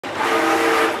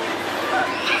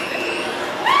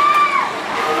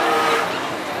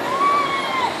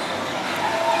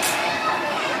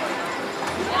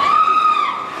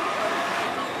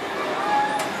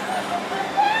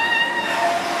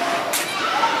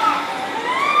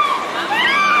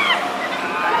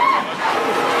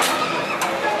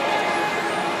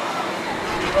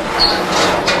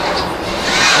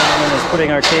Gentleman is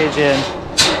putting our cage in.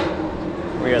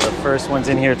 We are the first ones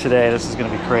in here today. This is going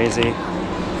to be crazy.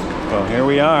 Well, here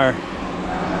we are.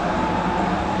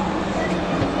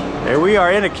 Here we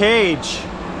are in a cage.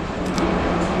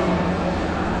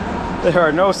 There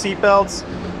are no seatbelts.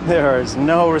 There is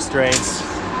no restraints.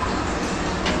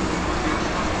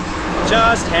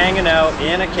 Just hanging out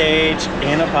in a cage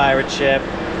in a pirate ship,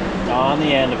 on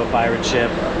the end of a pirate ship.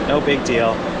 No big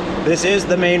deal. This is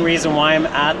the main reason why I'm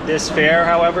at this fair,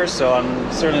 however, so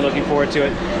I'm certainly looking forward to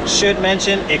it. Should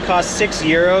mention, it costs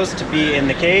 €6 to be in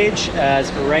the cage,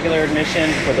 as regular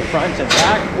admission for the front and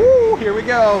back. Woo, here we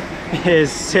go.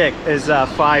 Is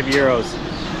 €5.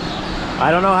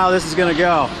 I don't know how this is gonna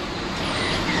go.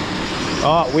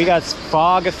 Oh, we got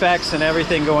fog effects and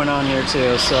everything going on here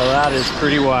too, so that is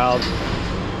pretty wild.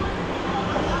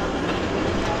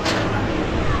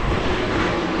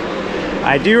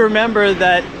 I do remember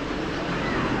that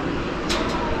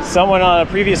someone on a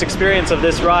previous experience of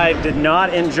this ride did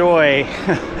not enjoy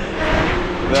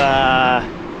the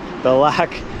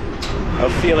lack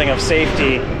of feeling of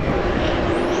safety.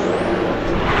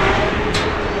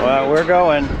 Well, we're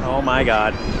going. Oh my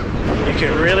God. You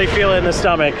can really feel it in the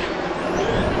stomach.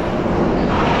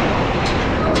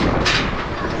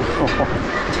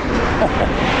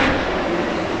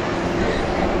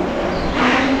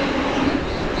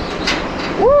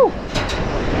 Woo!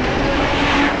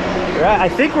 I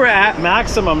think we're at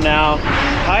maximum now.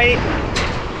 Height.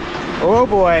 Oh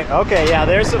boy. Okay, yeah,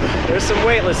 there's some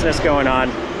weightlessness going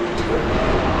on.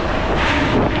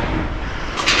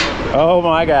 Oh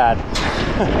my God.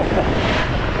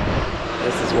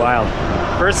 This is wild.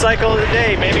 First cycle of the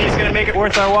day. Maybe he's gonna make it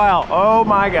worth our while. Oh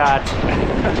my God.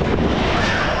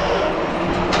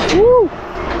 Woo!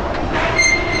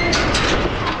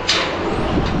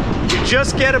 You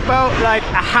just get about like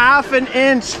a half an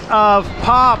inch of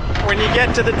pop when you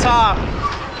get to the top.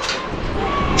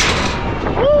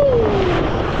 Woo!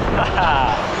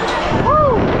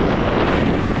 Woo!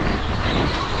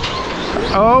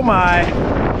 Oh my.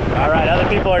 All right, other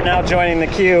people are now joining the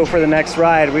queue for the next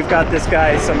ride. We've got this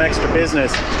guy some extra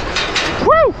business.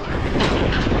 Woo!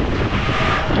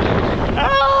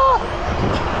 Ah!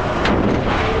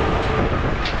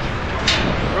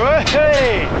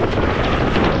 Hey!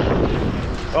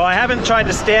 Well, I haven't tried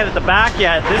to stand at the back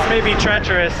yet. This may be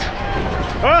treacherous.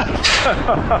 Oh,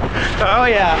 oh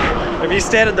yeah. If you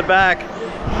stand at the back,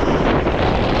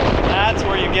 that's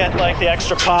where you get like the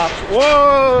extra pop.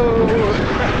 Whoa!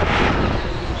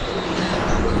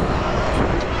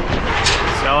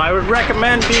 So I would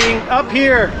recommend being up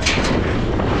here.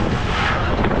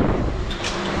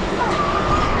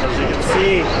 As you can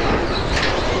see.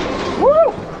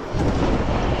 Woo!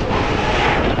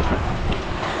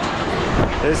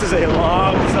 This is a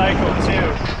long cycle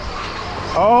too.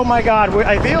 Oh my God,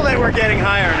 I feel that we're getting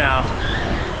higher now.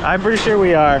 I'm pretty sure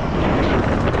we are.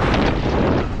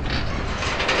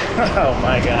 Oh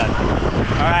my God.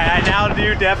 All right, I now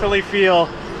do definitely feel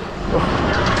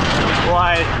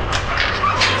why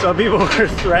some people were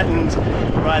threatened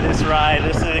by this ride.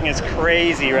 This thing is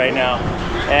crazy right now.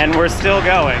 And we're still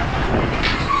going.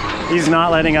 He's not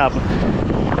letting up.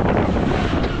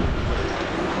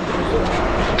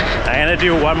 I'm gonna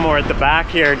do one more at the back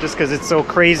here just because it's so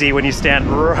crazy when you stand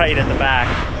right at the back.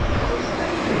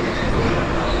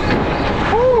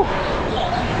 Woo!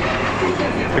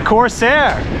 The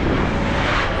Corsair,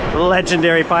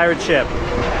 legendary pirate ship.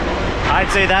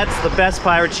 I'd say that's the best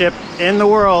pirate ship in the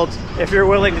world if you're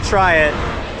willing to try it.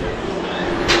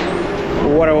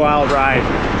 What a wild ride.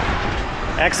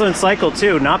 Excellent cycle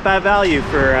too, not bad value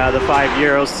for the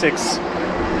 €5, 6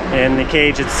 in the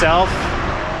cage itself.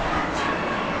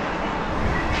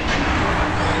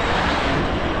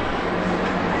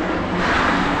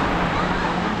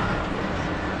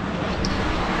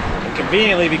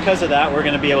 Conveniently, because of that, we're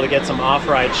going to be able to get some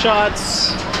off-ride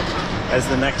shots as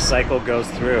the next cycle goes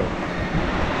through.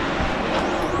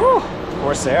 Whew,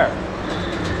 Corsair.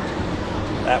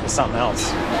 That was something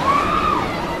else.